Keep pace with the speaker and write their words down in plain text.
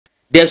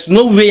There's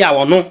no way I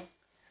will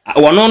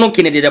no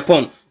Kennedy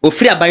Agyapong or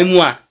free aban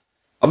mu a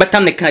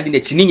obetam ne kan di na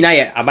chini nyina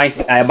ye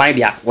aban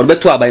dia wo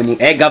beto aban mu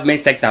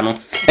government sector no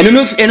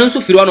eno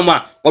so firi ono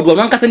ma wo do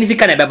wankasa ni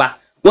sika na beba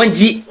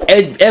wanji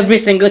every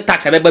single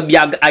tax beba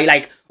bia I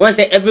like one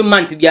say every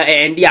month bia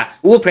dia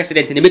wo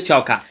president ne beti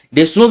oka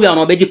there's no way on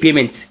obeji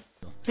payment.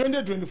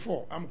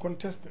 2024 I'm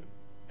contesting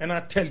and I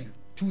tell you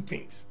two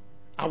things.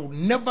 I will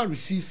never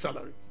receive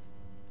salary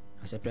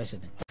as a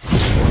president.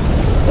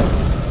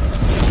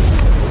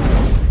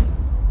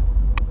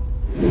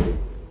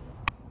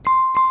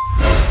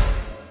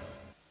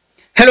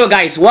 Hello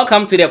guys,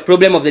 welcome to the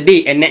problem of the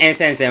day and the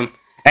NSM.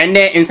 And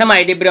in some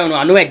idea brown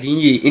I know I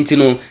didn't into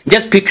no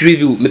just quick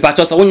review. Me patch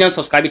us won't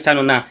subscribe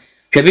channel now.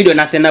 The video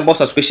na send a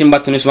subscription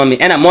button is me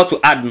and I'm more to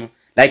add no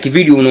like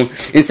video no.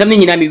 In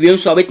something you me we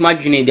so bit my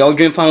journey the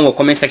audio fan or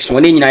comment section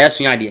when you na.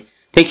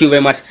 Thank you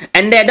very much.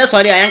 And that's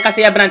why I can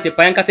say a brand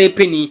I can say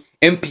penny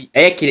MP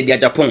Kennedy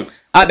Agyapong.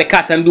 I be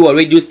cast and do a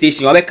radio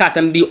station, I be cast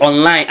and be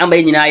online. I'm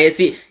be nyina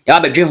yesi ya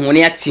be dwen ho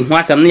ne ati ho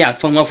asam ne ya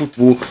fa ho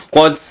afutu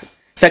cause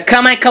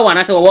Sakamai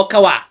kawa say walk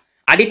kawa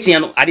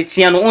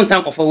adetiano on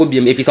san kofo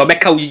hobiem if is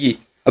obeka wiye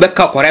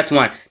obeka correct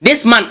one.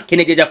 This man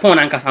Kennedy Agyapong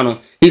ankasa no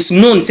is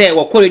known say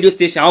wo radio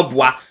station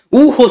oboa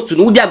who host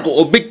no dia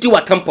go obeti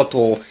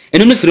watampoto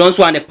eno no firi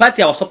onso an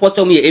party our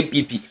supporter me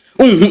MPP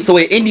unhu so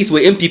we end this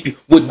we MPP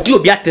wo di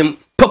obi atem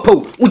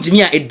popo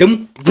ujimi a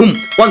edem vum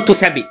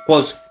 127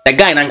 cause the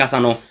guy nankasa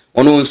no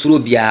ono nsuro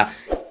bia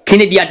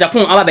Kennedy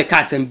Agyapong aba be ka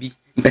asem bi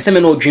mpese me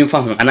no odwen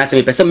fa ho anase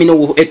me pese me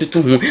no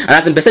etutu ho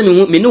anase mpese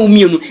me no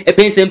mienu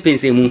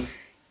pense mu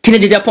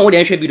Kennedy Agyapong wo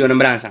de hwe video no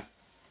mbransa.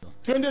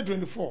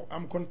 2024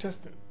 I'm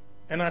contesting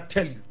and I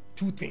tell you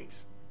two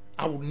things.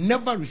 I will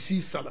never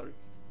receive salary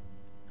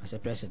as a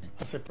president.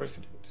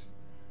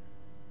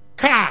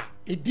 Car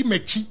edi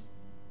machi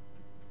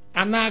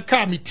ana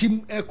car mi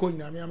tim eko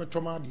nyina me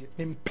ametoma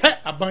de mpe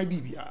aban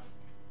bibia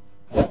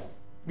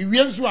mi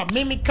wienso a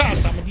me car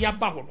sa me de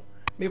aba ho no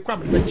me kwa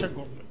me be check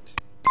government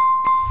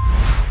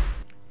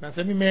na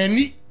se mi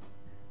mani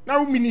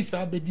now minister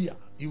abedia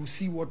you will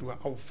see what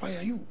I will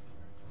fire you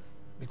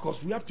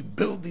because we have to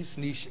build this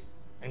nation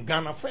and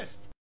Ghana first.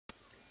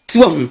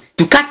 So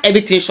to cut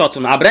everything short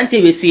on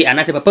Abrante we say and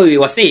as papa we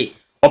was say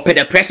up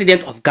the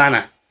president of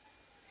Ghana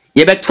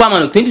ye be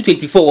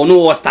 2024 no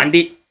was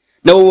standing.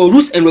 Now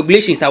rules and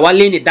regulations are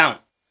laying it down.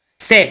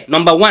 Say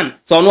number 1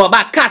 so no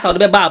about cars out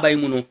the ba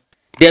mu no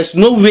there's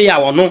no way I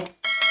will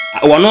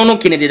no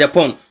Kennedy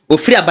Agyapong o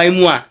free aban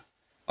mu a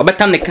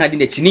obetam ne kan di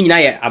na chini nyina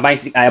ye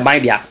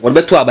aban dia wo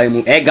beto aban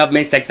mu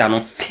government sector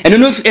no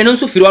eno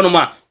so firi ono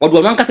ma wo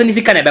do wankasa ni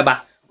sika na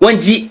beba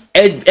wanji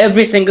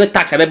every single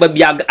tax beba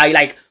bia I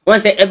like one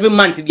say every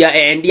month bia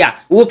dia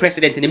wo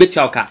president ne beti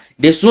oka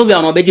there's no way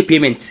on obeji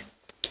payment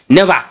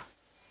never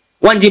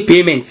wanji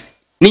payment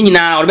ni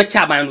nyina wo beti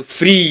aban no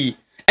free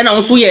and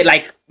also ye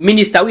like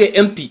minister we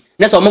MP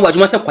na so mo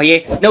wadwuma se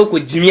kwaye na wo ko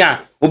jimi a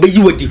obeyi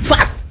wodi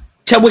fast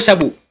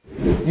shabo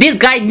this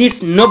guy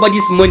needs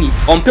nobody's money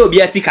on pay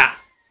obi asika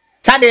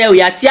Sade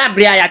we ati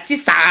abria yati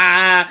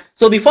sa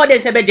so before they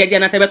say be jeje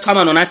na say be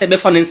twama no na say be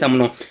fun nsam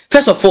no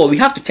first of all we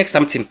have to check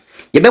something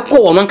ye be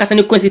ko ono nkasa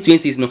ne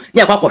constituencies no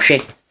ne akwa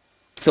kwhwe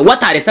so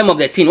what are the some of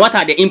the thing what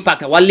are the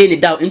impact while laying it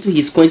down into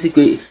his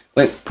constituency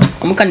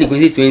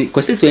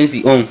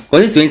constituency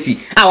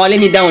while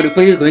laying it down on the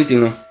constituency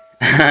no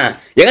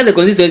you guys the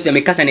constituency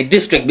me kasa ne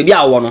district baby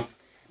awo no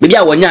baby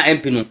awo nya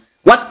MP no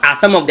what are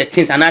some of the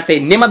things and I say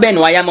nema be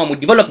no ayama mo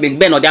development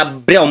be no dia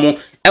bre mo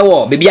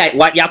ewo baby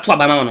ya to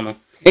abama no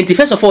and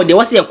first of all, they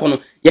was here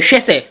kono. You share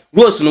say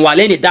roads no were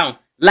laying it down,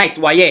 light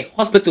were here,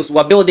 hospitals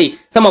were building.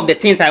 Some of the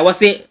things I was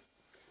say,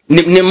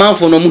 ne man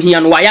for no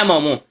muhian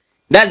wayama mo.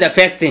 That's the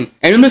first thing.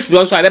 And you know if you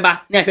also remember,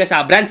 ne first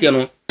a brand you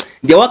know,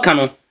 they work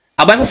no.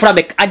 Aban for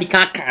abek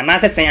adika kan na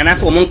say and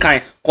answer mon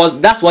kan,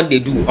 cause that's what they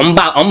do.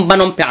 Omba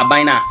no pe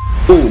aban na.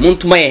 Oh,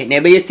 montuma ye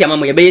na be yesi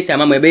amamo, ye be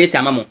yesi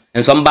amamo.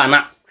 And so omba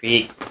na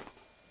kwe.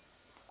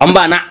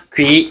 Omba na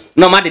kwe.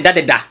 No ma de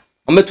da.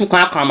 Ometu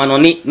kwa ma no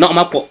ni, no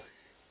mapo.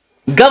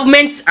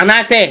 Governments and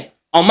I say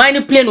on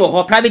mine plane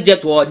or private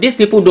jet or these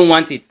people don't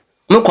want it.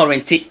 No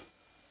quarantine.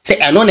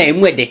 Say I know na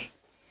emu de.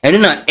 I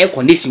know air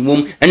condition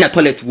room and a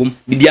toilet room,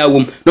 bibia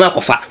room, no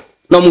akofa.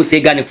 No mu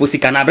say Ghana for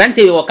sika na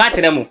brante or catch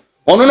them.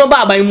 Ono no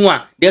ba mu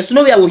a. There's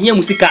no way we hear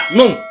musika.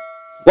 No.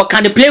 What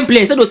can the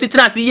plane say do sit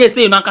na say yes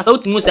say no akasa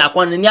utimu say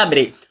akwan ni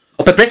abre.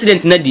 Of a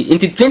president Nadi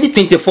into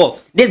 2024.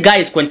 This guy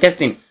is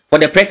contesting for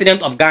the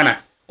president of Ghana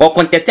or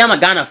contesting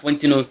Ghana for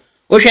you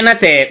Oshana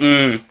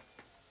say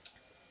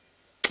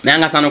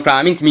Nanga sano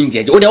pra mean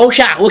jeje. O de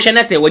Osha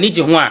na say we need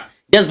ho a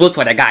just vote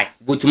for the guy.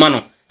 Vote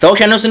mano. So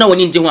Osha no so na we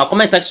need ho a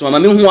comment section ma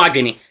me hu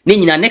adwene. Ne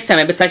nyina next time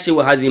I be search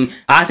we has him.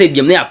 I say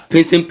biam na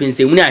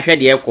pensim mu na ahwe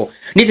de ekọ.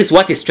 This is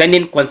what is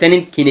trending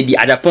concerning Kennedy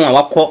Agyapong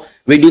awakọ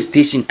radio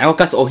station. I work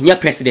as Ohia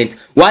president.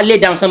 While lay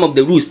down some of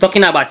the rules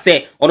talking about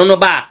say ono no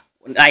ba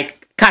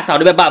like cars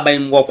out the ba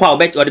ban wo kwa or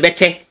the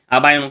beche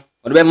aban no.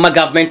 or the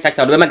government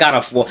sector, or the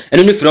Ghana for,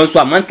 and only for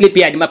a monthly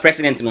pay at my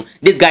president. No,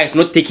 this guy is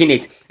not taking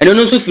it. And then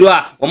also through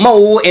a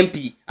more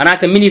MP and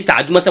as a minister,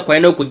 I do myself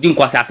could do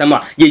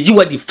Kwasama. You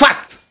are the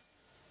first.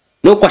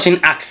 No question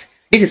asked.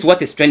 This is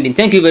what is trending.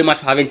 Thank you very much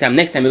for having time.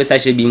 Next time, maybe I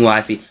should be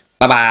more.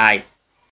 Bye bye.